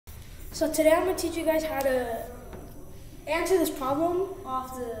So today I'm going to teach you guys how to answer this problem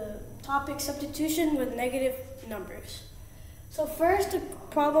off the topic substitution with negative numbers. So first the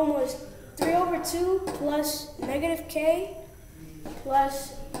problem was 3 over 2 plus negative k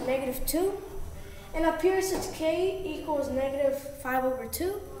plus negative 2. And up here it says k equals negative 5 over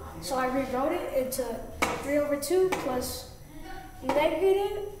 2. So I rewrote it into 3 over 2 plus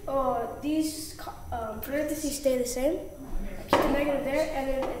negative, these parentheses stay the same. I keep the negative there, and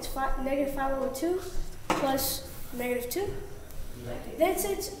then it's negative 5 over 2 plus negative 2. Then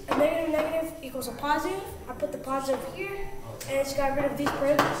since a negative equals a positive, I put the positive here, and it's got rid of these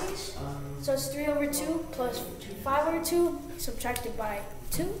parentheses. So it's 3 over 2 plus 5 over 2 subtracted by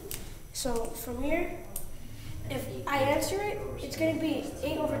 2. So from here, if I answer it, it's going to be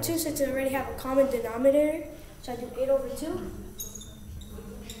 8 over 2 since I already have a common denominator. So I do 8 over 2.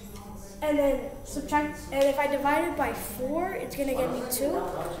 And then subtract, and if I divide it by 4, it's going to get me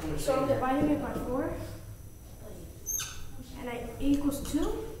 2. So I'm dividing it by 4. And it equals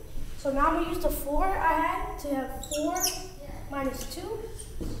 2. So now I'm going to use the 4 I had to have 4 minus 2.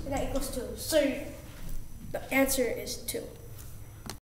 And that equals 2. So the answer is 2.